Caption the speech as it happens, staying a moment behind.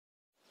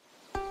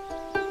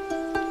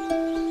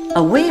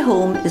A Way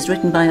Home is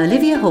written by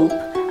Olivia Hope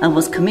and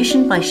was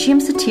commissioned by Shem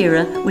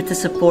Satira with the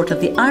support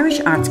of the Irish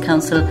Arts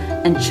Council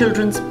and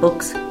Children's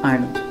Books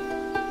Ireland.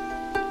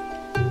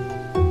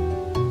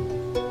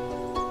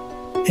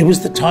 It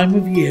was the time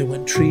of year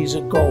when trees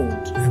are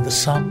gold and the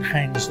sun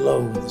hangs low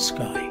in the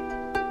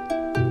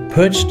sky.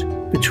 Perched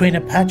between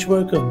a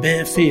patchwork of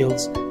bare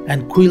fields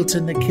and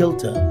Cuilta na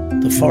Kilta,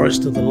 the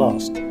forest of the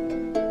lost,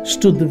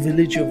 stood the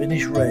village of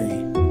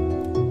Inishray.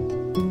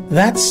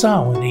 That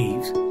Samhain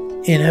Eve,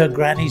 in her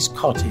granny's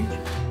cottage,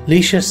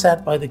 Leisha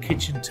sat by the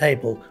kitchen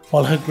table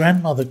while her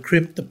grandmother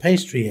crimped the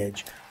pastry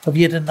edge of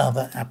yet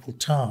another apple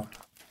tart.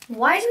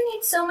 Why do we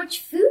need so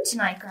much food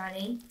tonight,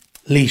 Granny?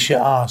 Leisha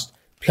asked,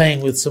 playing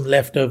with some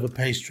leftover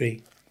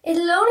pastry.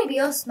 It'll only be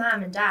us,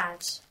 Mum and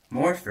Dad.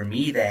 More for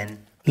me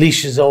then.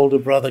 Leisha's older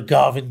brother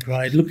Garvin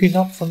cried, looking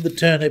up from the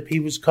turnip he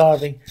was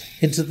carving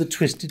into the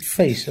twisted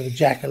face of a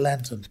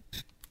jack-o'-lantern.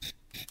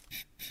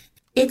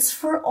 It's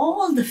for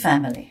all the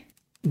family,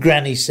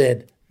 Granny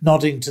said,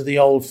 nodding to the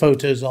old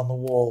photos on the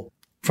wall.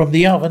 From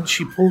the oven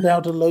she pulled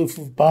out a loaf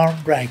of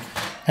barmbrack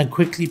and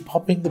quickly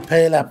popping the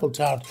pale apple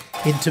tart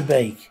into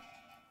bake.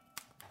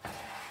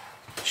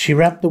 She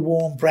wrapped the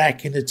warm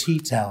brack in a tea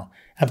towel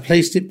and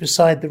placed it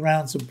beside the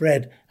rounds of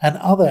bread and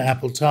other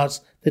apple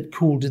tarts that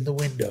cooled in the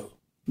window.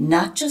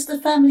 Not just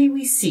the family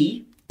we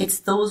see, it's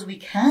those we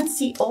can't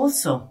see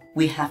also.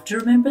 We have to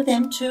remember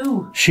them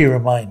too, she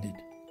reminded.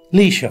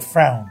 Leisha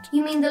frowned.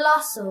 You mean the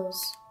lost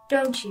souls,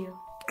 don't you?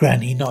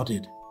 Granny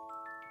nodded.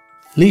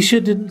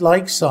 Leisha didn't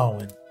like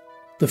Samhain.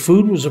 The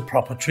food was a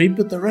proper treat,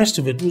 but the rest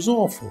of it was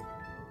awful.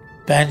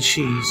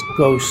 Banshees,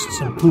 ghosts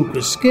and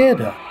pukas scared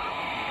her.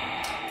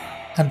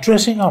 And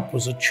dressing up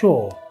was a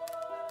chore.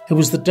 It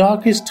was the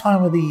darkest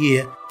time of the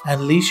year,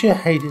 and Leisha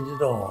hated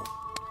it all.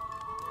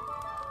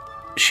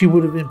 She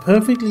would have been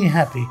perfectly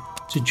happy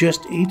to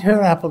just eat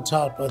her apple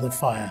tart by the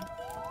fire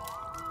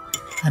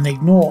and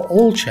ignore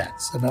all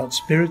chats about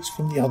spirits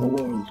from the other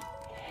world.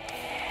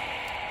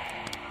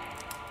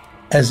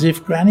 As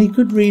if Granny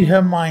could read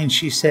her mind,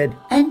 she said,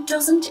 "And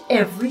doesn't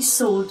every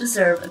soul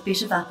deserve a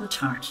bit of apple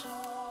tart?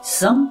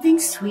 Something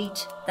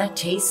sweet that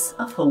tastes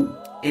of home."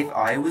 If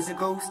I was a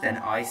ghost and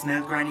I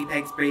smelled Granny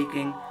Peg's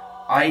baking,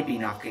 I'd be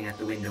knocking at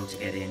the window to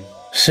get in,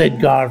 said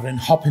Garvin,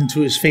 hopping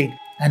to his feet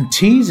and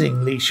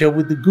teasing Leisha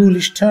with the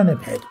ghoulish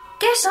turnip head.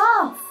 Get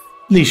off!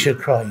 Leisha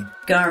cried.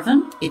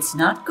 "Garvin, it's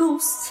not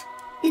ghosts,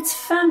 it's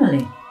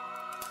family,"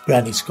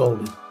 Granny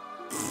scolded.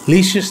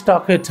 Leisha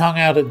stuck her tongue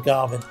out at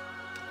Garvin.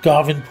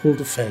 Garvin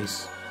pulled a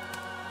face.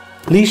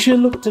 Leisha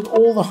looked at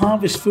all the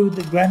harvest food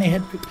that Granny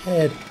had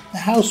prepared. The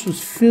house was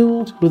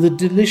filled with a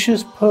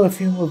delicious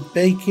perfume of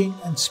baking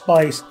and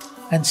spice,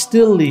 and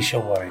still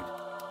Leisha worried.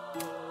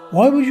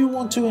 Why would you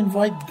want to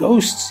invite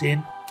ghosts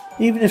in,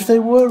 even if they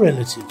were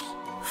relatives?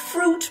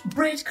 "Fruit,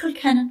 bread,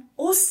 Kilcannon,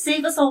 oh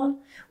save us all.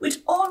 With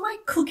all my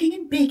cooking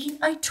and baking,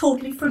 I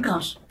totally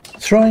forgot."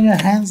 Throwing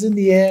her hands in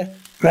the air,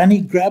 Granny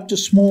grabbed a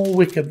small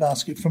wicker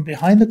basket from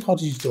behind the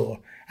cottage door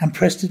and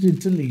pressed it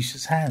into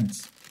Leisha's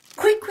hands.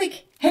 Quick,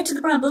 quick, head to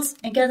the brambles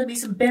and gather me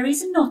some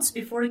berries and nuts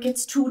before it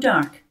gets too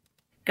dark.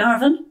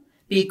 Garvin,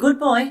 be a good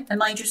boy and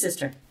mind your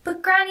sister."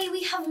 But Granny,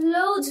 we have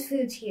loads of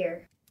food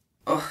here.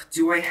 Ugh,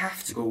 do I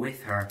have to go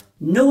with her?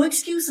 "No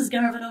excuses,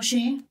 Garvin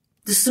O'Shea.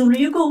 The sooner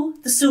you go,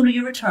 the sooner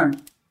you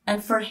return.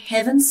 And for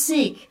heaven's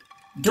sake,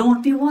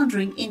 don't be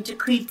wandering into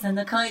Cuilta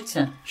na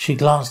Kilta. She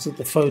glanced at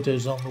the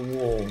photos on the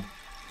wall.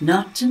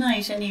 Not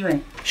tonight,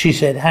 anyway," she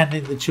said,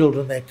 handing the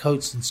children their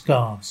coats and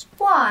scarves.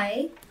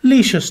 Why?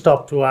 Leisha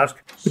stopped to ask,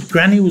 but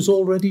Granny was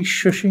already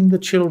shushing the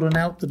children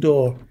out the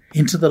door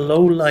into the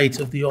low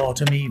light of the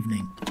autumn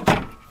evening.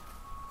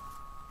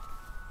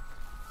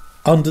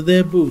 Under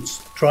their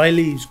boots, dry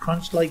leaves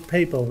crunched like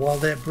paper while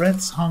their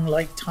breaths hung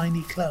like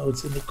tiny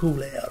clouds in the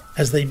cool air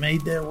as they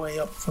made their way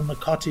up from the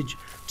cottage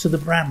to the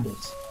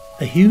brambles,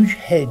 a huge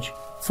hedge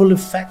full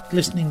of fat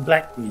glistening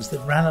blackberries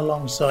that ran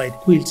alongside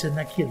Cuilta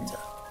na Kilta.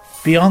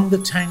 Beyond the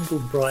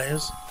tangled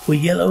briars were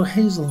yellow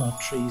hazelnut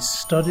trees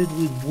studded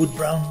with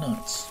wood-brown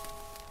nuts.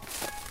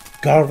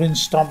 Garvin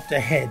stomped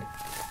ahead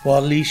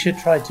while Leisha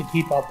tried to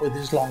keep up with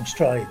his long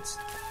strides,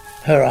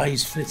 her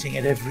eyes flitting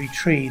at every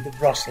tree that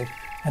rustled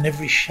and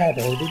every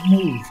shadow that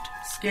moved.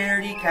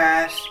 "Scaredy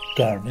cat,"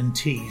 Garvin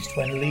teased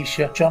when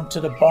Leisha jumped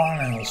at a barn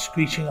owl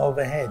screeching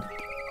overhead.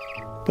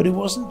 But it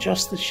wasn't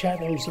just the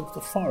shadows of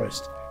the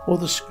forest or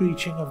the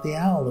screeching of the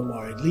owl that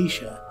worried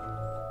Leisha.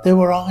 There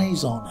were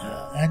eyes on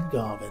her and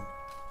Garvin.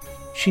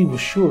 She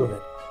was sure of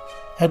it.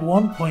 At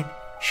one point,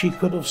 she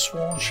could have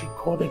sworn she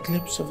caught a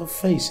glimpse of a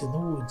face in the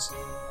woods,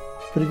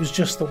 but it was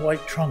just the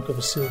white trunk of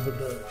a silver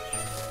birch.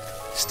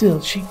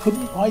 Still, she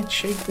couldn't quite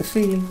shake the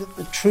feeling that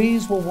the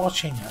trees were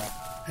watching her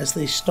as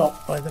they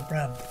stopped by the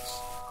brambles.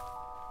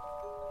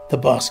 The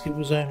basket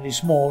was only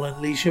small,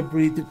 and Leisha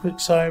breathed a quick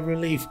sigh of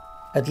relief.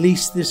 At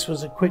least this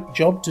was a quick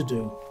job to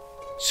do.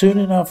 Soon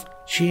enough,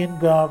 she and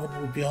Garvin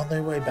would be on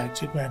their way back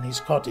to Granny's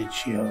cottage,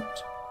 she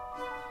hoped.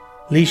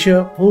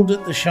 Leisha pulled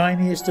at the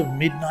shiniest of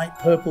midnight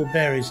purple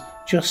berries,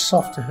 just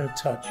soft to her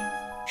touch.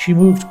 She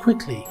moved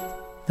quickly,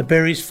 the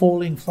berries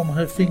falling from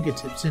her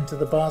fingertips into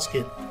the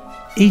basket,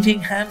 eating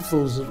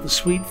handfuls of the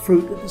sweet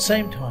fruit at the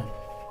same time.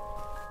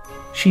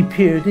 She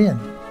peered in.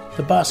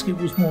 The basket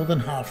was more than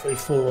halfway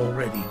full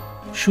already.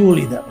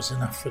 Surely that was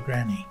enough for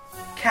Granny.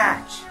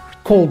 Catch!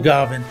 Called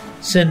Garvin,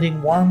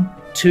 sending 1,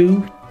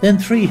 2, then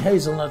 3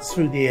 hazelnuts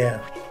through the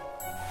air,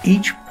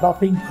 each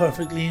plopping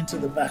perfectly into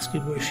the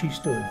basket where she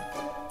stood.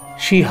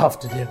 She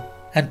huffed at him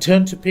and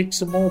turned to pick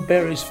some more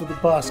berries for the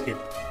basket,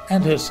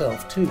 and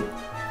herself too.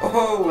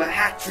 Oh, a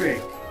hat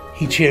trick!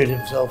 He cheered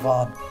himself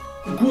on.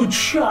 Good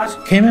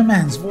shot! Came a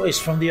man's voice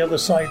from the other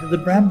side of the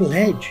bramble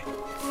hedge.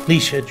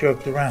 Leisha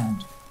jerked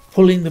around,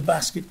 pulling the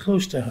basket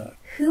close to her.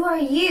 Who are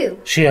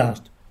you? She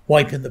asked,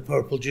 wiping the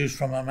purple juice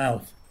from her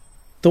mouth.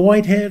 The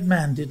white-haired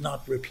man did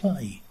not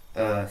reply.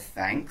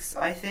 Thanks,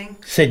 I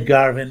think, said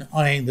Garvin,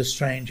 eyeing the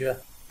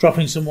stranger,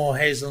 dropping some more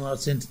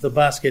hazelnuts into the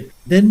basket,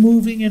 then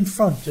moving in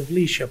front of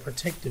Leisha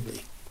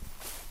protectively.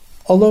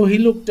 Although he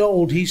looked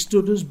old, he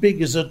stood as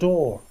big as a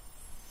door.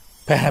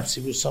 Perhaps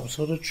he was some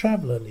sort of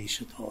traveller,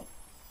 Leisha thought,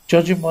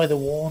 judging by the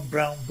worn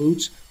brown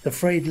boots, the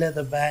frayed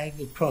leather bag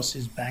across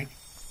his back,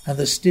 and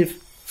the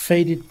stiff,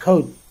 faded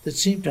coat that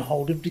seemed to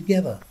hold him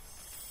together.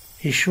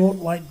 His short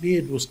white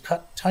beard was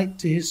cut tight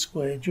to his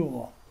square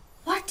jaw.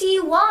 What do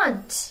you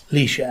want?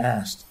 Leisha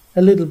asked,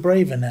 a little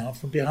braver now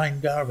from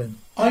behind Garvin.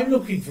 I'm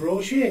looking for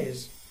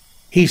O'Shea's,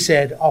 he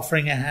said,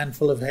 offering a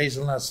handful of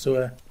hazelnuts to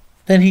her.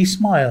 Then he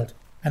smiled,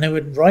 and it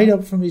went right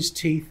up from his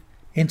teeth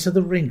into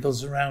the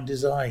wrinkles around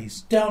his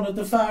eyes. Down at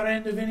the far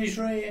end of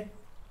Inishrea.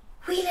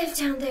 We live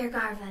down there,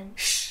 Garvin.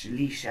 Shh,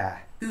 Leisha.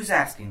 Who's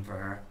asking for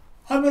her?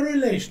 I'm a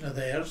relation of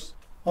theirs,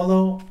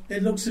 although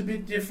it looks a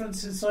bit different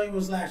since I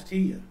was last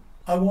here.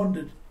 I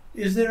wondered,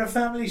 is there a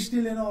family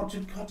still in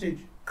Orchard Cottage?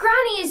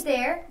 Granny is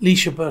there.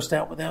 Leisha burst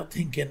out without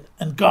thinking,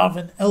 and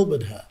Garvin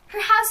elbowed her.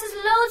 Her house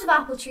has loads of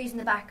apple trees in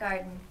the back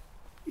garden.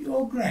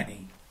 Your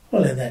granny?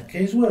 Well, in that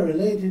case, we're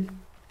related.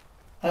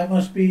 I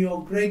must be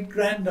your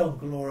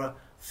great-granduncle or a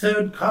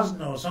third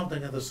cousin or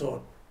something of the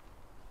sort.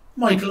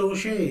 Michael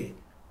O'Shea.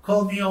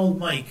 Call me Old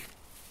Mike.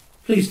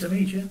 Pleased to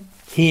meet you.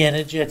 He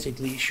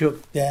energetically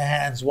shook their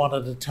hands one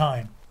at a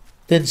time,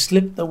 then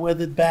slipped the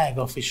weathered bag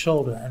off his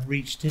shoulder and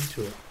reached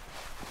into it.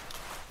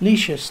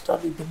 Leisha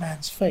studied the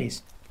man's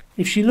face.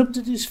 If she looked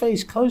at his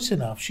face close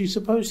enough, she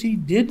supposed he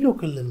did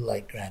look a little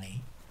like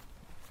Granny.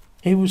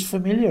 He was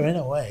familiar in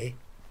a way.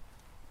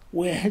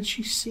 Where had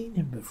she seen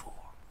him before?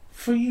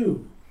 For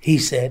you, he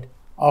said,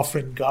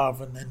 offering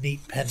Garvin a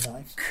neat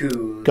penknife.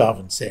 Cool,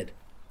 Garvin said,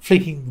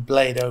 flicking the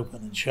blade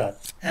open and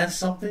shut. And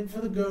something for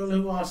the girl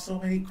who asked so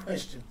many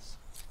questions.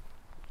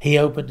 He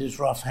opened his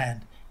rough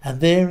hand, and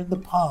there in the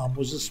palm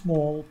was a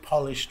small,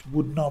 polished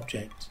wooden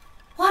object.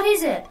 What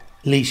is it?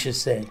 Leisha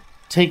said,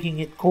 taking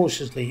it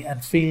cautiously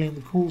and feeling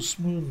the cool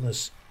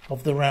smoothness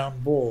of the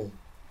round ball.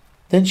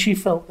 Then she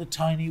felt the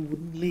tiny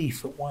wooden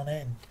leaf at one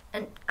end.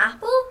 An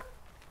apple?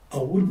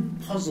 A wooden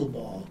puzzle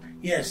ball,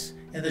 yes,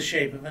 in the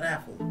shape of an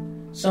apple.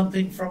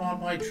 Something from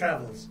on my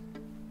travels.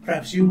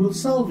 Perhaps you will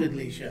solve it,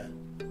 Leisha.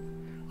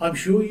 I'm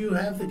sure you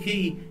have the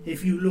key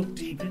if you look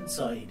deep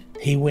inside.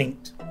 He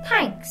winked.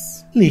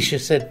 Thanks. Leisha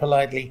said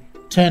politely,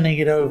 turning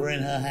it over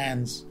in her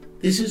hands.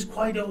 This is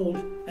quite old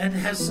and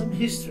has some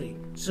history,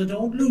 so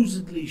don't lose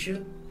it,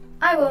 Leisha.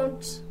 I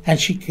won't. And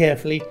she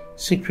carefully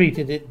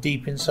secreted it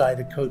deep inside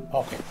a coat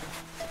pocket.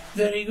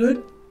 Very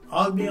good.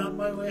 I'll be on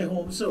my way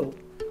home, so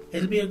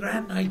it'll be a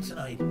grand night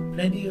tonight.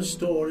 Plenty of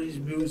stories,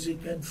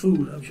 music and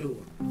food, I'm sure.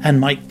 And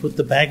Mike put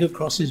the bag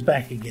across his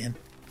back again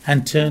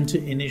and turned to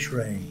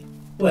Inishrea.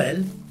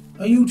 Well,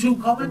 are you two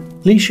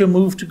coming? Leisha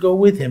moved to go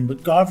with him,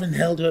 but Garvin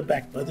held her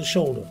back by the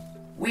shoulder.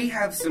 We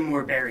have some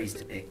more berries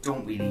to pick,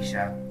 don't we,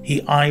 Leisha?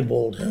 He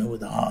eyeballed her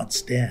with a hard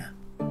stare.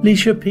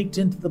 Leisha peeked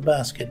into the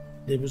basket.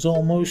 It was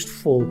almost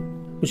full,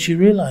 but she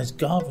realized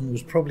Garvin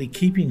was probably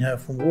keeping her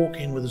from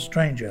walking with a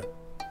stranger,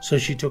 so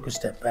she took a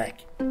step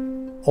back.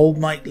 Old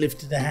Mike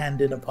lifted a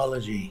hand in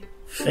apology.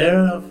 Fair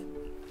enough.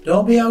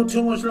 Don't be out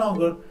too much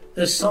longer.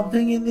 There's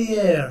something in the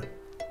air.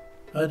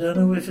 I don't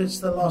know if it's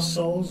the lost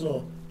souls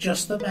or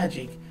just the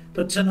magic,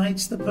 but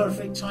tonight's the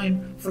perfect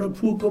time for a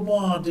puka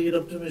bon to get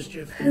up to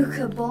mischief.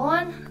 Puka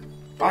bon?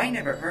 I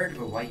never heard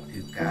of a white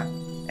puka.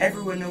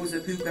 Everyone knows a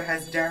puka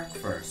has dark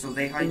fur, so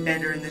they hide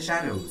better in the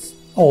shadows.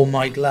 Old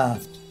Mike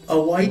laughed. A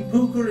white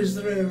puka is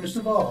the rarest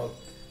of all.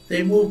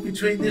 They move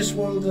between this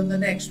world and the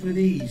next with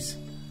ease,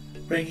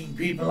 bringing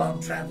people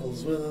on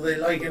travels, whether they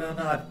like it or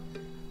not.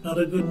 Not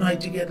a good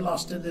night to get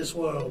lost in this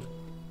world,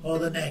 or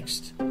the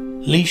next.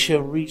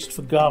 Leisha reached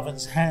for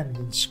Garvin's hand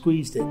and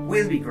squeezed it.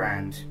 We'll be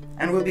grand,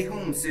 and we'll be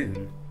home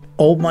soon.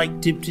 Old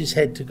Mike dipped his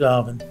head to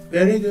Garvin.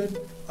 Very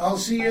good. I'll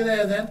see you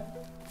there then.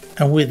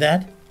 And with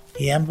that,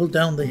 he ambled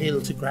down the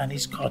hill to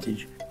Granny's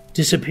cottage,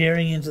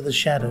 disappearing into the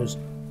shadows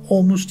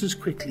almost as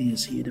quickly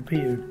as he had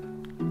appeared.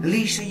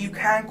 Leisha, you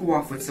can't go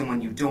off with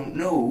someone you don't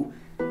know.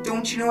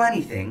 Don't you know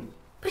anything?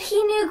 But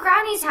he knew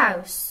Granny's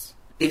house.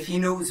 If he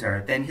knows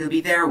her, then he'll be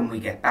there when we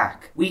get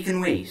back. We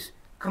can wait.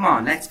 Come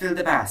on, let's fill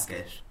the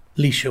basket.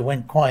 Leisha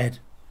went quiet.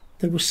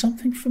 There was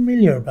something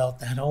familiar about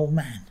that old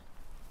man.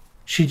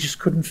 She just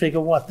couldn't figure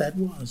what that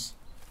was.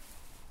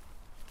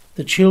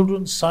 The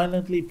children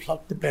silently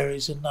plucked the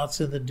berries and nuts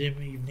in the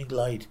dim evening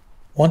light.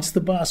 Once the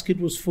basket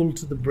was full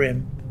to the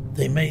brim,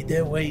 they made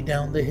their way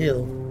down the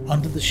hill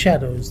under the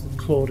shadows that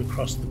clawed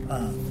across the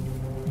path.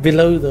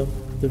 Below them,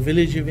 the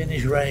village of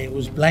Inishray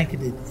was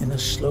blanketed in a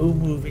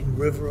slow-moving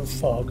river of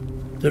fog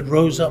that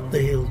rose up the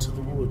hill to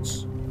the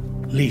woods.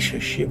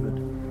 Leisha shivered.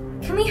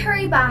 Can we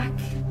hurry back?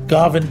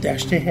 Garvin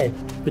dashed ahead,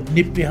 but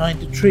nipped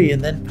behind a tree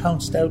and then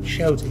pounced out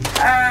shouting.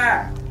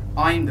 Ah!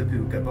 I'm the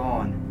Púca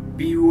Bán.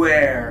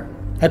 Beware!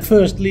 At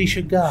first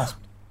Leisha gasped,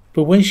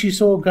 but when she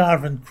saw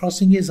Garvin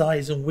crossing his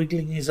eyes and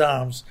wiggling his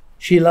arms,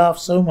 she laughed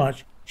so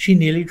much she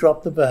nearly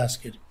dropped the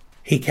basket.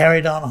 He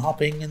carried on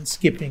hopping and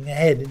skipping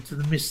ahead into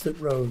the mist that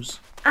rose.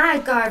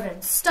 Ah,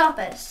 Garvin, stop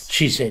it.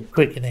 She said,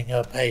 quickening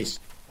her pace,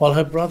 while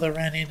her brother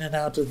ran in and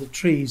out of the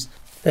trees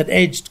that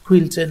edged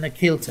Quilta and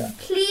Nakilta.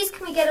 Please,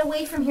 can we get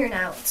away from here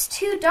now? It's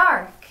too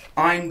dark.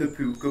 I'm the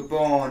Púca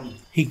Bán.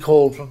 He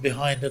called from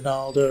behind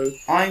Arnaldo.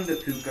 I'm the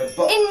Púca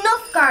Bán.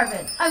 Enough,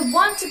 Garvin. I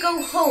want to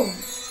go home.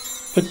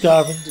 But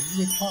Garvin didn't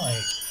reply.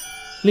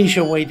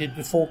 Leisha waited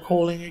before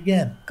calling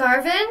again.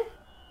 Garvin?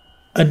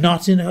 A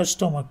knot in her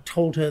stomach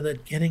told her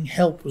that getting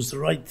help was the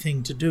right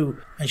thing to do,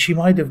 and she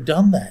might have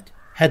done that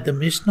had the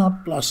mist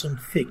not blossomed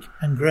thick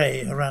and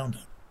grey around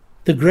her.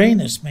 The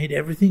greyness made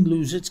everything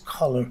lose its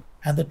colour,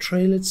 and the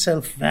trail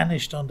itself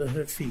vanished under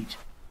her feet.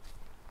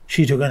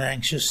 She took an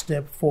anxious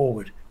step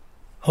forward,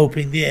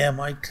 hoping the air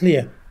might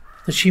clear,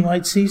 that she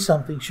might see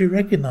something she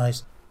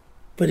recognized,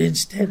 but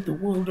instead the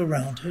world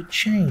around her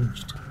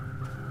changed.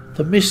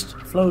 The mist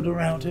flowed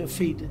around her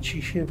feet and she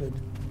shivered.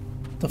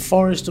 The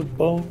forest of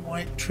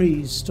bone-white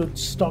trees stood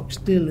stock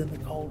still in the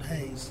cold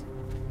haze.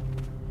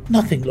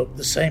 Nothing looked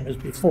the same as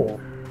before.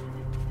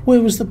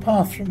 Where was the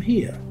path from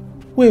here?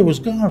 Where was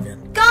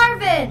Garvin?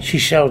 Garvin! She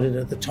shouted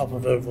at the top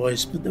of her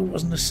voice, but there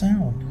wasn't a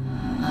sound.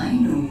 I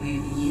know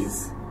where he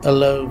is. A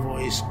low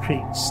voice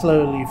creaked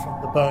slowly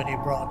from the bony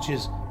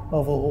branches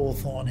of a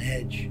hawthorn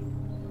hedge.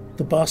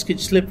 The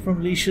basket slipped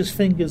from Leisha's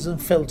fingers and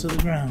fell to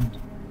the ground.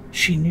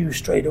 She knew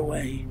straight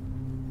away.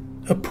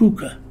 A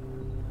púca.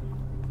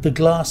 The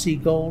glassy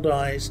gold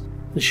eyes,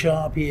 the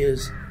sharp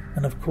ears,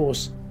 and of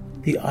course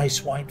the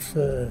ice-white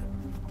fur.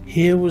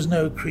 Here was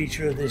no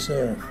creature of this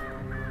earth,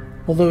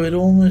 although it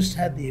almost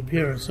had the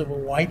appearance of a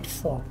white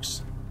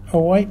fox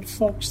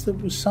that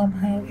was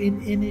somehow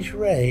in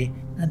Inishray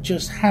and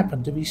just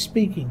happened to be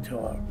speaking to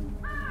her.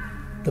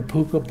 The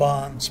Púca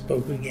Bán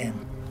spoke again.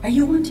 Are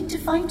you wanting to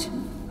fight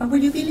him, or will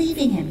you be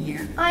leaving him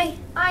here?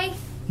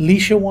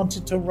 Leisha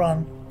wanted to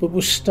run, but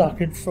was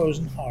stuck in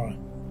frozen horror.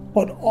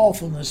 What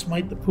awfulness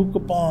might the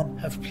Púca Bán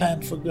have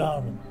planned for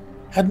Garvin?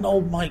 Hadn't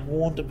old Mike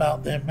warned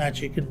about their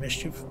magic and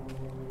mischief?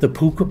 The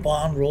Púca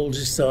Bán rolled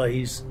his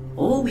eyes.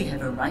 Oh, we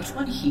have a right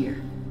one here.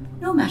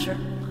 No matter,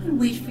 I'll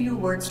wait for your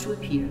words to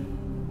appear.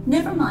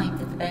 Never mind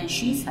that the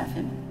banshees have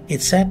him.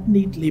 It sat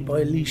neatly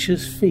by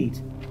Leisha's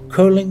feet,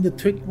 curling the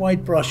thick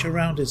white brush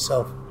around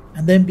itself,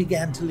 and then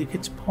began to lick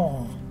its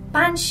paw.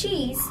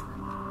 Banshees?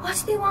 What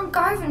do they want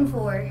Garvin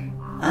for?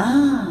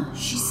 Ah,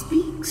 she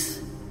speaks.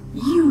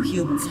 You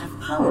humans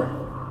have power.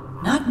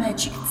 Not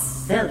magic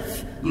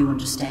itself, you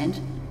understand.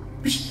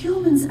 But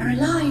humans are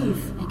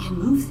alive and can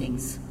move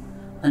things.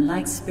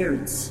 Unlike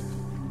spirits,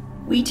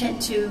 we tend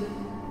to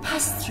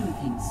pass through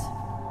things.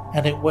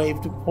 And it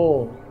waved a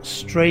paw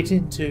straight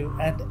into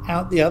and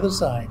out the other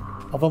side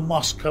of a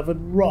moss-covered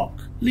rock.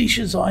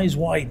 Leisha's eyes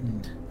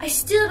widened. I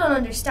still don't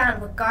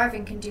understand what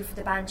Garvin can do for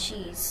the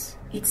banshees.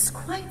 It's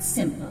quite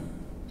simple.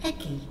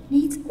 Eki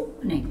needs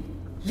opening.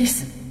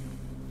 Listen,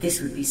 this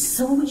would be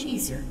so much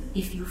easier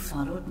if you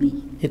followed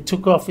me. It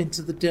took off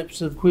into the depths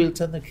of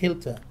Quilta and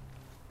Nakilta,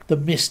 the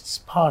mists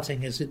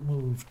parting as it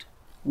moved.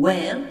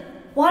 Well?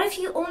 What if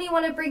you only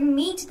want to bring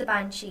me to the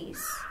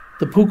banshees?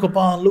 The Púca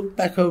Bán looked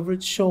back over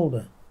its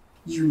shoulder.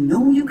 You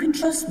know you can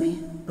trust me,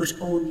 but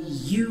only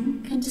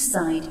you can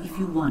decide if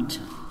you want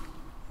to.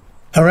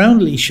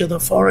 Around Leisha, the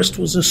forest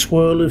was a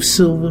swirl of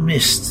silver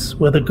mists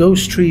where the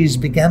ghost trees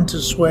began to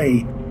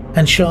sway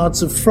and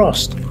shards of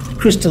frost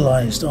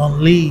crystallized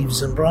on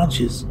leaves and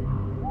branches.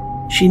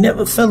 She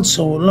never felt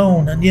so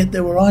alone, and yet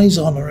there were eyes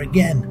on her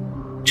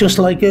again, just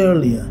like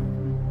earlier.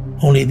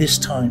 Only this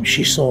time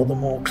she saw them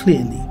more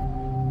clearly.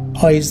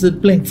 Eyes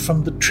that blinked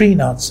from the tree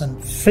nuts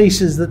and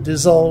faces that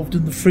dissolved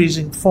in the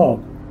freezing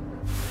fog.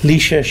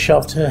 Leisha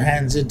shoved her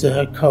hands into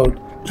her coat,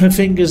 her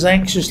fingers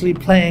anxiously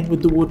playing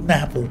with the wooden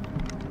apple.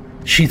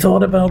 She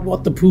thought about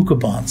what the Púca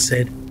Bán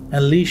said,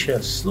 and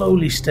Leisha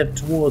slowly stepped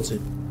towards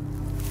it.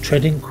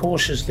 Treading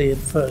cautiously at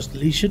first,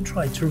 Leisha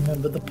tried to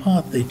remember the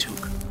path they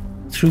took,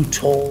 through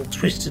tall,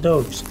 twisted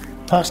oaks,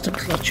 past a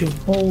clutch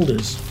of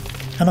boulders,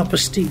 and up a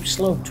steep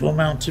slope to a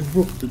mountain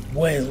brook that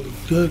wailed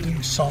a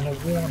gurgling song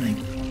of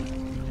warning.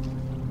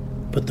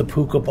 But the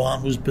Púca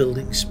Bán was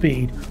building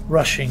speed,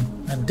 rushing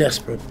and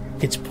desperate,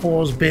 its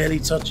paws barely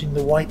touching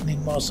the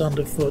whitening moss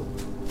underfoot,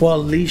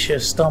 while Leisha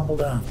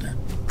stumbled after.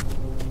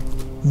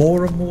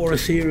 More and more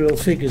ethereal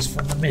figures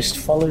from the mist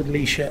followed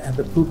Leisha and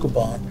the Púca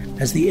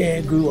Bán as the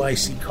air grew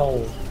icy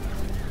cold.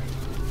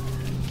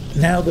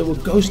 Now there were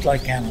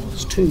ghost-like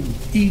animals too.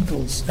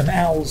 Eagles and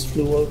owls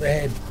flew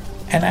overhead,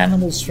 and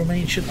animals from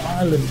ancient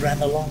Ireland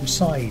ran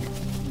alongside.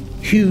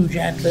 Huge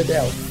antlered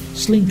elk,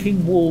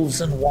 slinking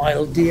wolves and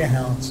wild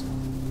deerhounds,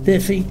 their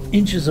feet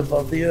inches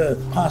above the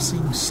earth,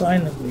 passing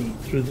silently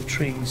through the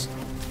trees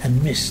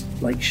and mist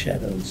like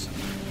shadows.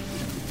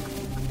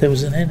 There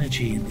was an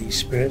energy in these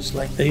spirits,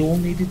 like they all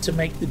needed to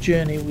make the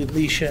journey with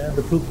Leisha and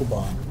the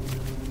Puckelbarn.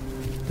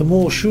 The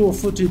more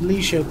sure-footed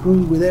Leisha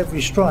grew with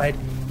every stride,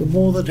 the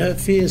more that her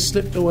fears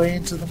slipped away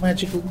into the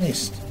magical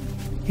mist.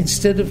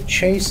 Instead of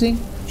chasing,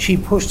 she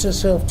pushed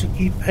herself to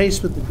keep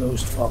pace with the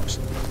ghost fox,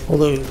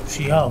 although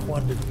she half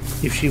wondered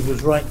if she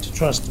was right to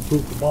trust the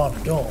Puckelbarn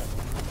at all.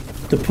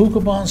 The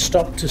Puckelbarn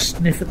stopped to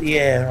sniff at the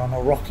air on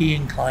a rocky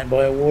incline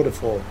by a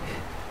waterfall.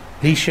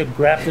 Leisha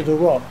grabbed at a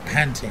rock,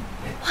 panting.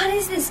 What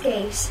is this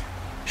gate?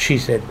 She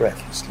said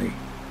breathlessly.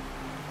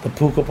 The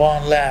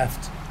Puckelbarn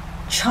laughed.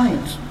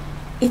 Child,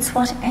 it's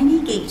what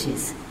any gate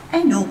is.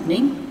 An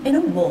opening in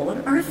a wall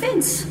or a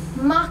fence.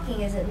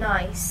 Mocking isn't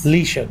nice.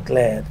 Leisha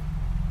glared.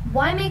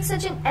 Why make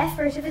such an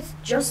effort if it's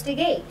just a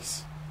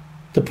gate?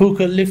 The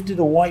Puka lifted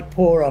a white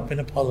paw up in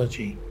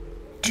apology.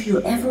 Do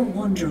you ever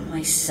wonder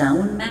why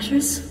sound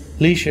matters?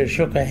 Leisha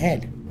shook her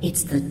head.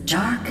 It's the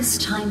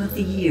darkest time of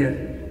the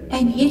year,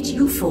 and yet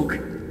you folk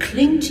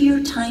cling to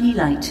your tiny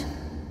light.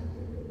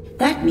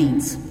 That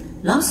means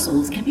lost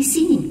souls can be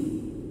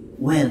seen.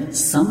 Well,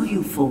 some of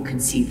you folk can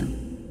see them.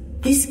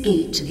 This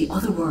gate to the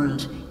other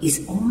world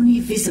is only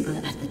visible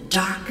at the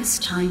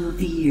darkest time of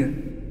the year,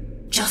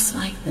 just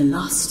like the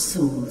lost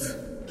souls.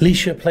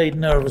 Leisha played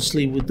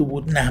nervously with the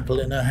wooden apple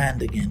in her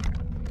hand again,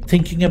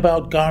 thinking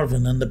about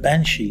Garvin and the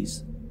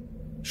banshees.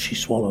 She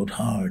swallowed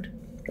hard.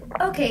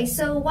 Okay,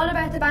 so what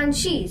about the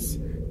banshees?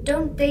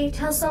 Don't they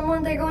tell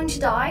someone they're going to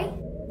die?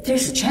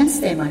 There's a chance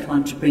they might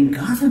want to bring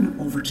Garvin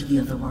over to the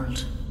other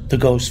world. The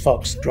ghost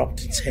fox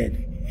dropped its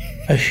head.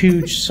 A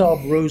huge sob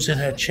rose in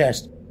her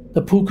chest.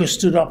 The puka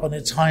stood up on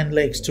its hind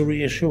legs to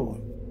reassure.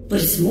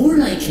 But it's more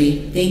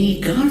likely they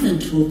need Garvin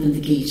to open the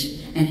gate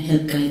and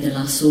help guide the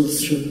lost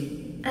souls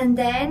through. And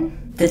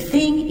then? The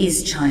thing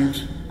is,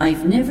 child,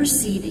 I've never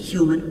seen a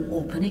human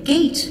open a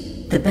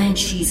gate. The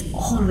banshees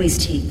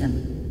always take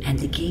them, and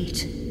the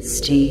gate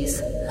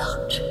stays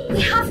locked.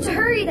 We have to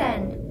hurry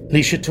then.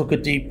 Leisha took a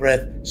deep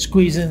breath,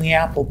 squeezing the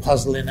apple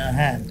puzzle in her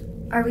hand.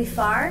 Are we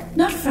far?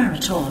 Not far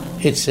at all,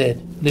 it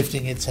said,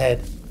 lifting its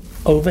head.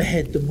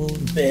 Overhead, the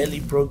moon barely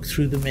broke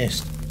through the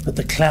mist, but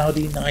the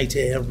cloudy night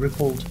air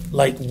rippled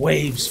like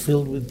waves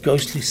filled with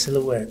ghostly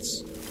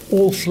silhouettes,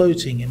 all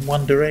floating in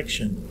one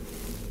direction.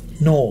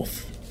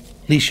 North.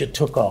 Leisha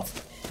took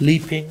off,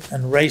 leaping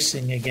and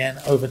racing again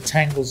over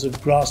tangles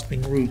of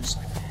grasping roots,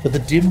 but the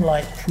dim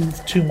light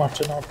proved too much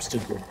an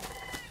obstacle.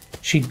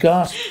 She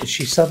gasped as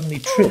she suddenly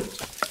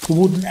tripped, the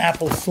wooden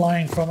apple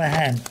flying from her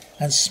hand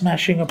and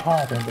smashing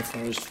apart on the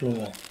forest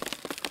floor.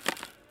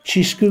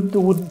 She scooped the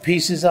wooden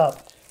pieces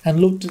up and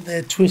looked at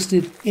their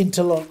twisted,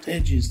 interlocked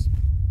edges.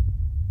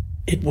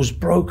 It was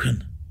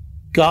broken.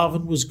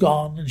 Garvin was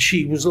gone and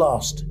she was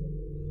lost.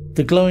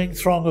 The glowing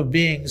throng of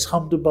beings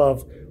hummed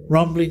above,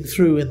 rumbling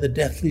through in the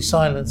deathly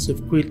silence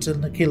of Quilta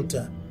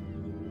Nakilta.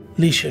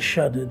 Leisha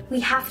shuddered.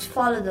 We have to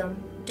follow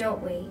them,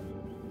 don't we?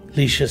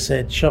 Leisha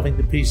said, shoving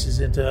the pieces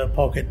into her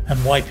pocket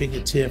and wiping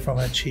a tear from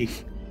her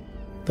cheek.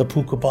 The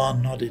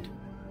Puckelbarn nodded.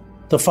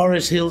 The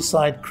forest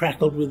hillside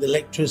crackled with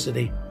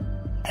electricity.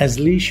 As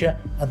Leisha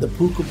and the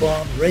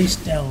Puckelbarn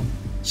raced down,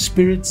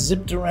 spirits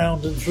zipped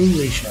around and through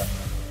Leisha.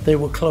 They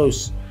were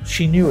close.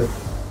 She knew it.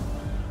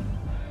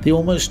 The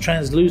almost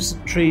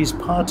translucent trees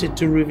parted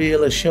to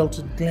reveal a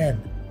sheltered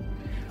glen.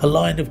 A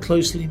line of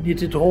closely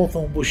knitted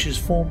hawthorn bushes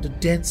formed a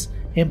dense,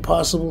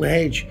 impassable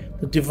hedge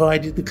that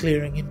divided the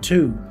clearing in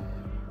two.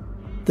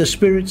 The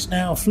spirits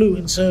now flew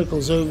in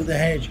circles over the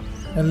hedge,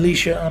 and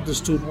Leisha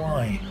understood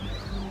why.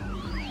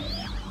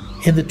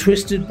 In the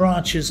twisted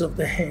branches of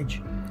the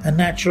hedge, a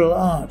natural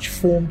arch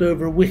formed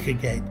over a wicker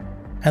gate,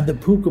 and the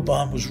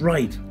Puckelbarn was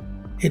right.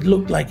 It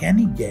looked like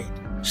any gate.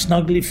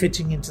 Snugly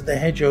fitting into the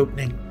hedge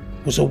opening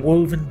was a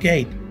woven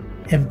gate,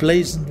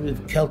 emblazoned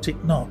with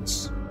Celtic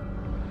knots.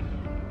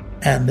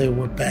 And there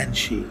were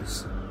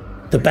banshees.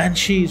 The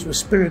banshees were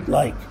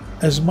spirit-like,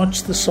 as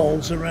much the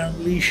souls around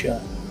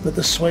Leisha, but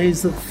the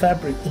swathes of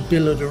fabric that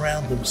billowed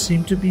around them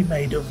seemed to be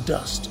made of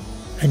dust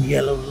and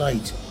yellow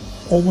light,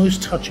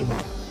 almost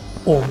touchable,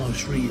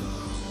 almost real.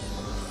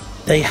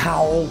 They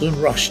howled and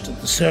rushed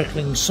at the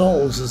circling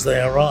souls as they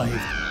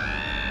arrived.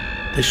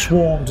 They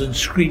swarmed and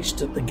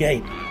screeched at the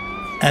gate,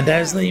 and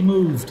as they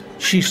moved,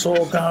 she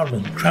saw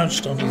Garvin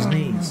crouched on his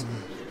knees.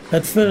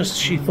 At first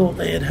she thought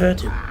they had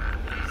hurt him.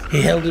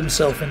 He held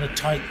himself in a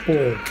tight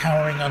ball,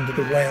 cowering under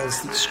the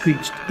wails that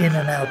screeched in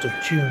and out of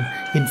tune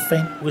in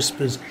faint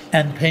whispers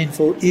and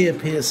painful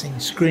ear-piercing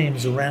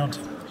screams around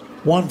him.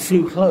 One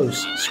flew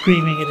close,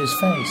 screaming in his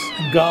face,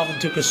 and Garvin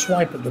took a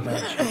swipe at the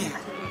banshee.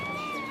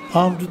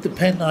 Armed with the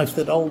penknife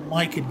that old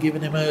Mike had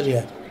given him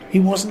earlier, he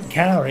wasn't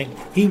cowering,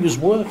 he was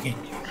working,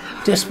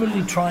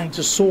 desperately trying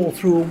to saw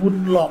through a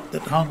wooden lock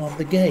that hung on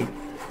the gate.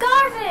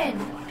 Garvin!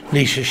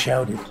 Leisha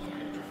shouted.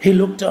 He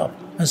looked up,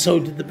 and so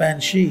did the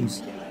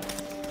banshees.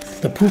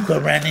 The puka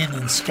ran in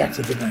and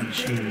scattered the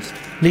banshees.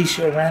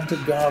 Leisha ran to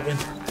Garvin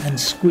and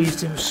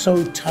squeezed him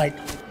so tight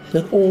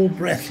that all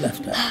breath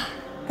left her.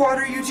 What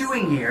are you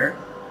doing here?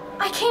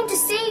 I came to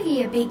save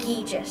you, Big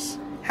Aegis.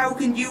 How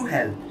can you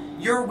help?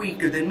 You're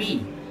weaker than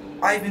me.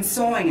 I've been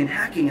sawing and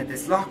hacking at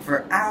this lock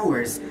for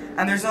hours,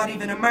 and there's not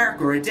even a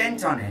mark or a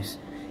dent on it.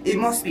 It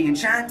must be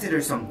enchanted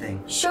or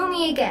something. Show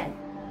me again.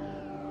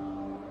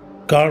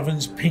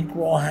 Garvin's pink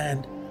raw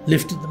hand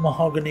lifted the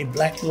mahogany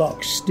black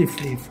lock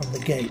stiffly from the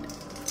gate,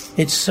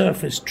 its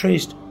surface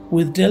traced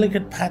with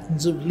delicate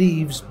patterns of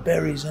leaves,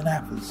 berries and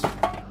apples.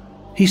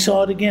 He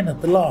saw it again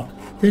at the lock,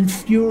 then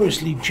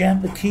furiously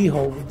jammed the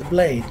keyhole with the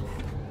blade.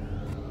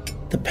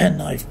 The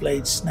penknife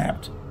blade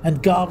snapped,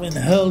 and Garvin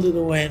hurled it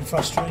away in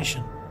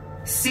frustration.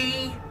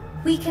 See?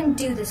 We can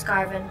do this,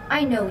 Garvin.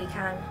 I know we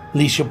can.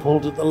 Leisha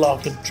pulled at the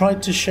lock and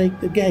tried to shake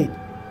the gate.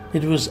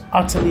 It was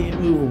utterly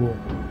immovable.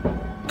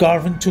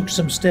 Garvin took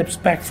some steps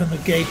back from the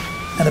gate,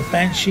 and a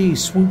banshee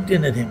swooped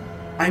in at him.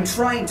 I'm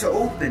trying to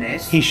open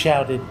it. He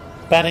shouted,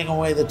 batting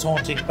away the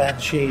taunting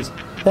banshees.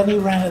 Then he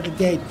ran at the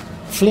gate,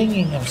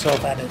 flinging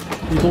himself at it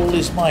with all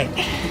his might,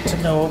 but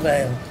to no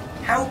avail.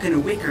 How can a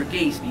wicker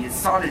gate be as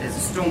solid as a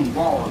stone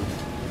wall?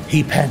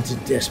 He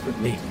panted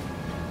desperately.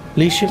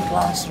 Leisha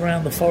glanced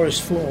around the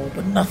forest floor,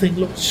 but nothing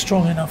looked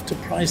strong enough to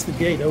prise the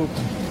gate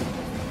open.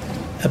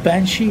 A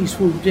banshee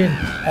swooped in,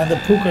 and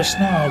the puka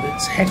snarled,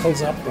 its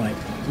hackles upright.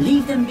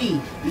 Leave them be.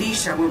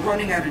 Leisha, we're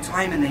running out of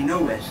time and they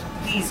know it.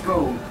 Please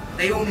go.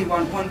 They only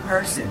want one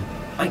person.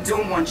 I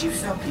don't want you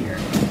stuck here.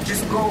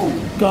 Just go.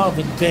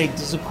 Garvin begged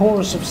as a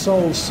chorus of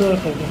souls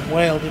circled and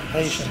wailed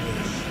impatiently.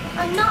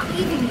 I'm not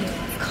leaving you.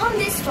 I've come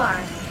this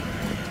far.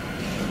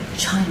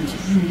 Child,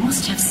 you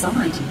must have some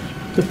idea.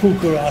 The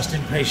puka asked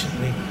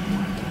impatiently.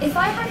 If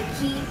I had a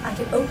key, I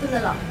could open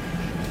the lock.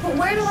 But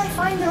where do I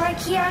find the right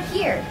key out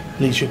here?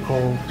 Leisha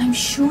called. I'm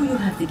sure you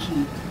have the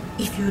key,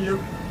 if you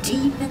look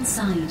deep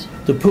inside.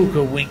 The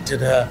puka winked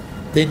at her,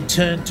 then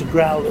turned to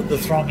growl at the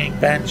thronging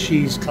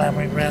banshees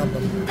clamoring round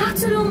them.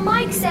 That's what old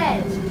Mike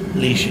said.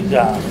 Leisha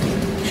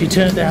gasped. She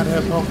turned out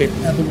her pocket,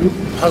 and the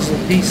wooden puzzle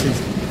pieces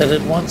that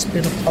had once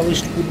been a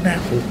polished wooden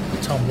apple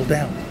tumbled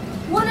out.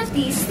 One of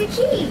these is the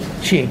key.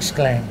 She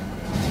exclaimed.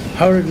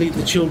 Hurriedly,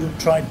 the children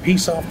tried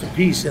piece after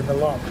piece in the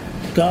lock.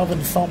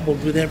 Garvin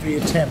fumbled with every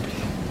attempt,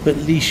 but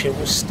Leisha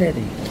was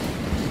steady.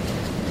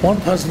 One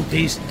puzzle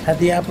piece had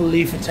the apple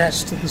leaf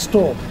attached to the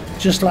stalk,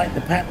 just like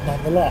the pattern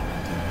on the lock.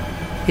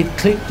 It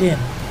clicked in,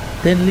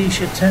 then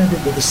Leisha turned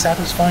it with a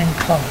satisfying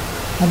clunk,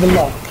 and the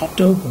lock popped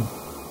open.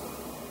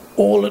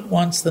 All at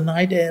once the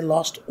night air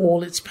lost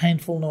all its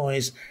painful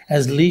noise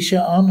as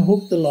Leisha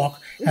unhooked the lock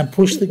and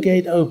pushed the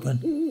gate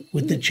open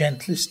with the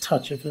gentlest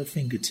touch of her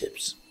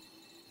fingertips.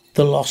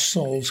 The lost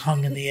souls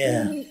hung in the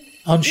air,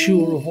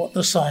 unsure of what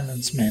the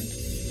silence meant.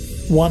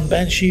 One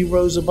banshee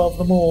rose above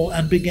them all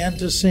and began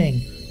to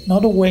sing,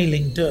 not a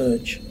wailing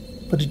dirge,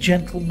 but a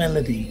gentle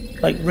melody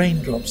like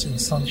raindrops in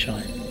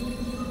sunshine.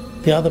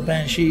 The other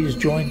banshees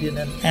joined in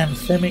an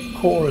anthemic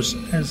chorus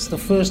as the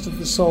first of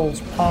the souls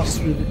passed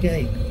through the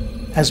gate.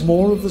 As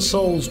more of the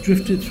souls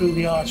drifted through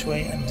the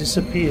archway and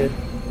disappeared,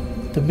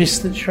 the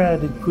mist that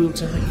shrouded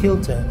Quilton the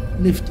Kilter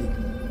lifted.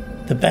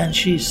 The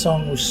banshee's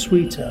song was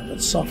sweeter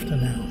but softer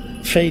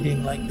now,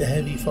 fading like the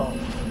heavy fog.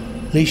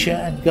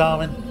 Leisha and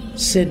Garvin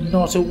said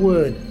not a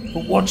word,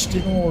 but watched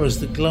in awe as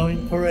the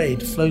glowing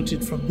parade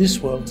floated from this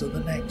world to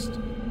the next.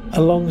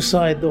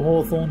 Alongside the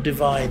Hawthorne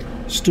Divide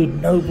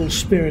stood noble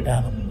spirit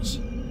animals.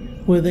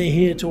 Were they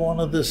here to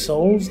honour the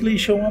souls,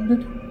 Leisha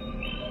wondered?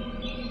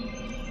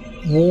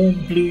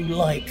 Warm blue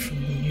light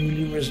from the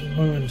newly risen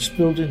moon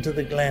spilled into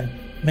the glen,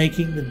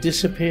 making the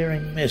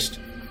disappearing mist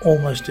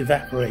almost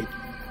evaporate.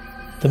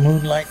 The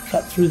moonlight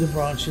cut through the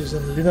branches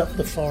and lit up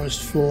the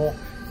forest floor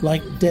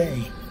like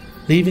day,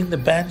 leaving the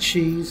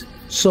banshees,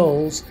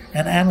 souls,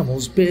 and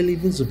animals barely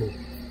visible.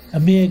 A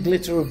mere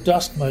glitter of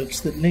dust motes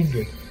that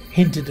lingered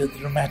hinted at the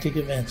dramatic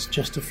events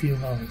just a few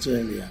moments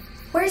earlier.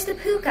 Where's the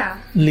puka?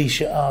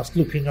 Leisha asked,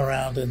 looking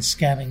around and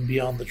scanning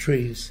beyond the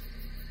trees.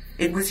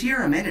 It was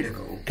here a minute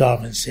ago.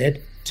 Garvin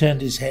said,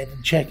 turned his head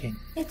and checking.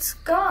 It's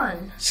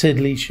gone, said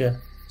Leisha,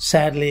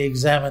 sadly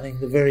examining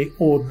the very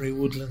ordinary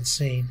woodland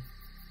scene.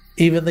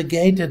 Even the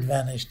gate had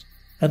vanished,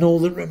 and all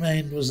that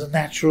remained was the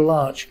natural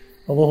arch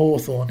of a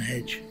hawthorn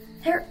hedge.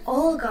 They're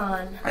all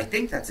gone. I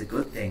think that's a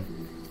good thing,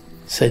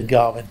 said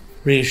Garvin,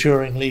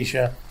 reassuring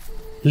Leisha.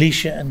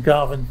 Leisha and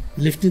Garvin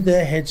lifted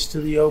their heads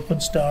to the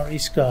open starry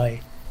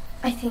sky.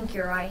 I think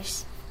you're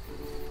right.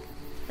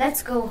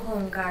 Let's go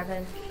home,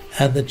 Garvin.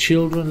 And the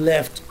children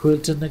left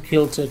Quilton the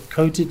Kilter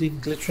coated in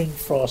glittering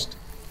frost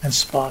and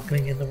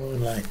sparkling in the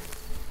moonlight.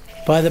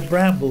 By the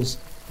brambles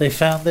they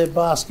found their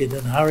basket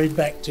and hurried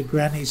back to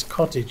Granny's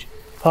cottage,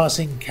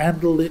 passing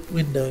candle-lit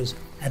windows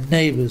and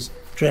neighbours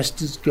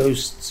dressed as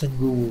ghosts and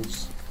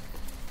ghouls.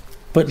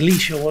 But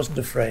Leisha wasn't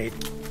afraid.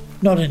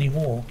 Not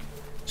anymore.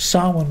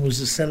 Samhain was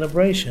a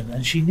celebration,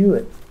 and she knew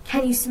it.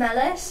 Can you smell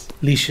it?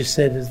 Leisha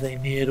said as they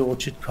neared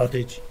Orchard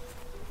Cottage.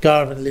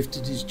 Garvin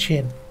lifted his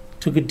chin,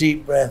 took a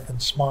deep breath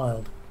and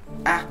smiled.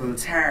 apple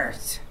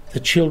tart. The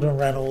children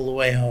ran all the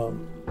way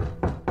home.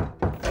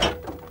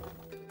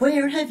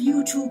 Where have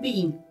you two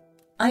been?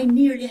 I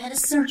nearly had a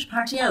search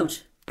party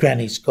out.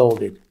 Granny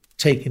scolded,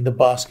 taking the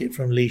basket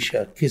from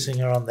Leisha, kissing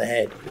her on the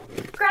head.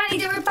 Granny,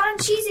 there were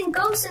banshees and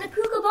ghosts in a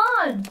puka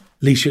bond.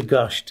 Leisha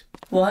gushed.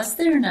 Was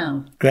there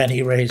now?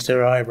 Granny raised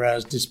her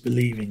eyebrows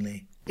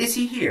disbelievingly. Is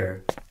he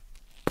here?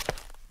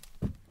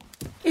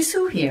 Is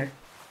who here?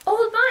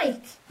 Old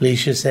Mike.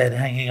 Leisha said,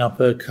 hanging up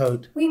her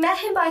coat. We met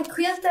him by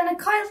Quilta and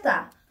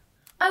Quilta.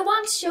 I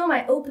want to show him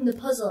I opened the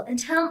puzzle and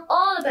tell him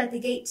all about the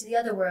gate to the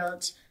other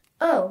world.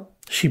 Oh.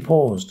 She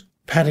paused,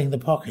 patting the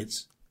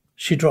pockets.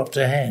 She dropped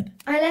her head.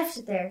 I left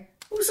it there.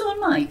 Who's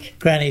on Mike?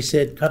 Granny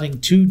said, cutting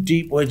 2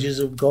 deep wedges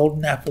of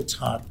golden apple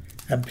tart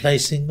and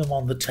placing them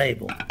on the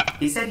table.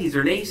 He said he's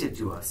related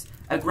to us,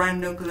 a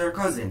granduncle or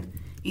cousin.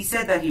 He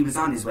said that he was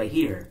on his way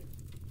here.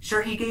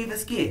 Sure, he gave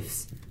us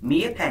gifts,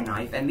 me a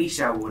penknife and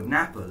Leisha a wooden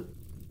apple.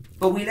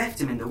 But we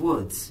left him in the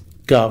woods.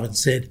 Garvin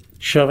said,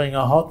 shoving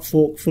a hot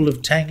fork full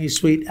of tangy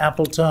sweet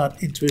apple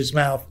tart into his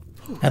mouth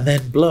and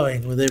then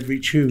blowing with every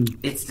chew.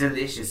 It's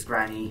delicious,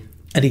 Granny.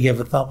 And he gave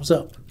a thumbs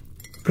up.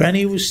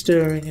 Granny was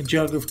stirring a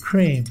jug of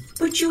cream.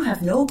 But you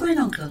have no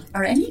granduncle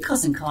or any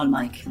cousin called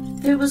Mike.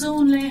 There was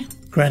only...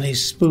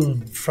 Granny's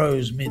spoon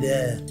froze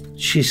mid-air.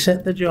 She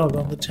set the jug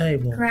on the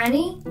table.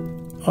 Granny?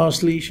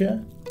 Asked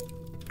Leisha.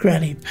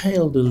 Granny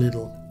paled a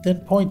little, then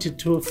pointed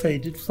to a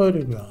faded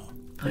photograph.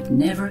 But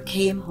never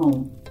came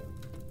home.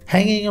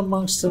 Hanging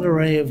amongst an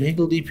array of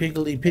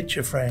higgledy-piggledy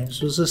picture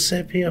frames was a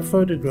sepia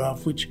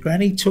photograph which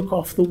Granny took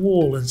off the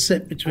wall and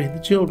set between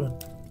the children.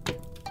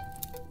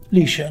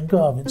 Leisha and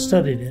Garvin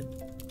studied it.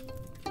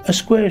 A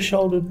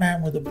square-shouldered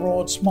man with a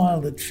broad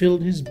smile that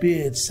filled his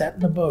beard sat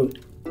in a boat.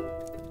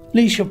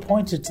 Leisha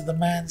pointed to the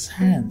man's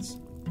hands.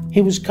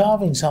 He was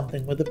carving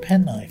something with a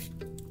penknife.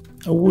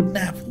 A wooden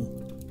apple.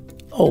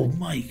 Old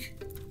Mike.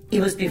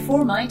 It was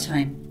before my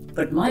time,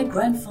 but my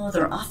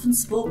grandfather often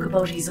spoke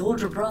about his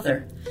older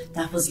brother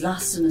that was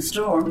lost in a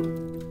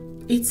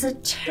storm. It's a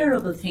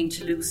terrible thing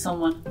to lose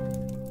someone.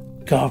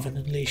 Garvin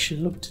and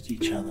Leisha looked at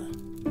each other.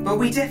 But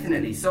we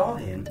definitely saw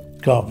him.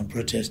 Garvin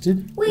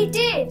protested. We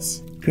did.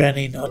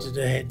 Granny nodded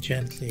her head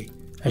gently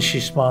as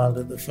she smiled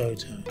at the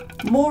photo.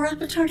 More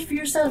apple tart for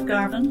yourself,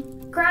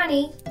 Garvin.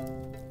 Granny,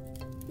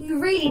 you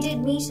really did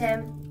meet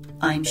him.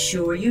 I'm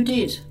sure you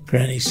did.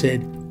 Granny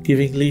said,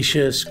 giving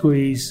Leisha a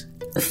squeeze.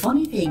 The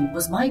funny thing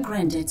was my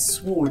granddad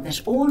swore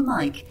that old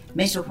Mike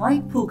met a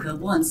white puka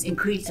once in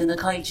Quilta na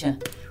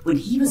Cailte when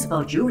he was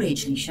about your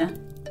age, Leisha.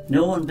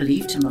 No one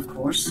believed him, of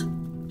course.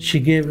 She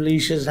gave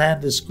Leisha's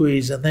hand a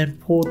squeeze and then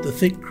poured the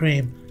thick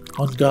cream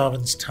on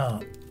Garvin's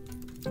tart.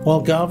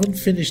 While Garvin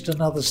finished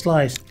another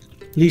slice,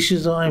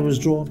 Leisha's eye was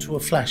drawn to a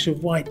flash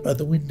of white by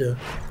the window.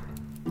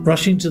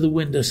 Rushing to the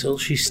windowsill,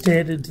 she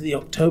stared into the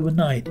October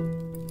night.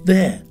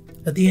 There,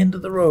 at the end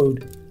of the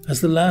road, as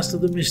the last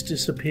of the mist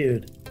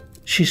disappeared,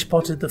 she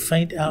spotted the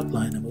faint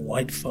outline of a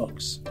white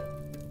fox.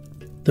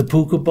 The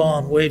puka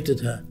barn waved at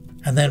her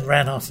and then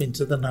ran off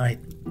into the night.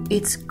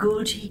 It's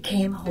good he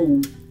came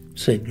home,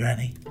 said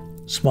Granny,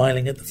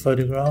 smiling at the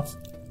photograph.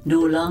 No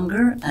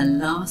longer a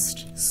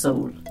lost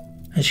soul.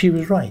 And she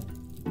was right.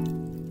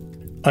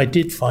 I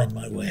did find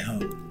my way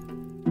home.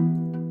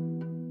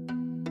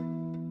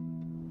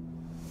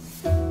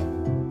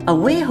 A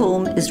Way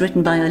Home is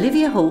written by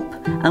Olivia Hope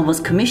and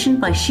was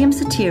commissioned by Shem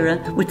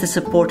Satira with the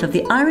support of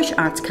the Irish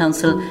Arts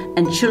Council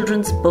and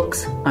Children's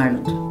Books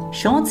Ireland.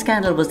 Sean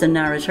Scannell was the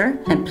narrator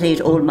and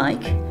played Old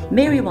Mike.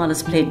 Mary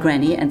Wallace played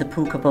Granny and the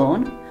Puka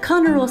Bawn.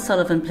 Conor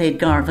O'Sullivan played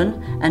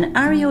Garvin and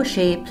Ari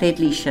O'Shea played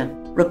Leisha.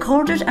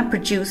 Recorded and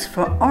produced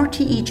for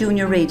RTE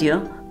Junior Radio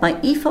by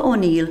Aoife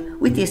O'Neill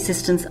with the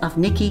assistance of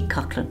Nikki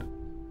Coughlin.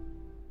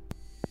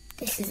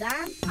 This is our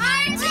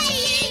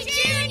RTE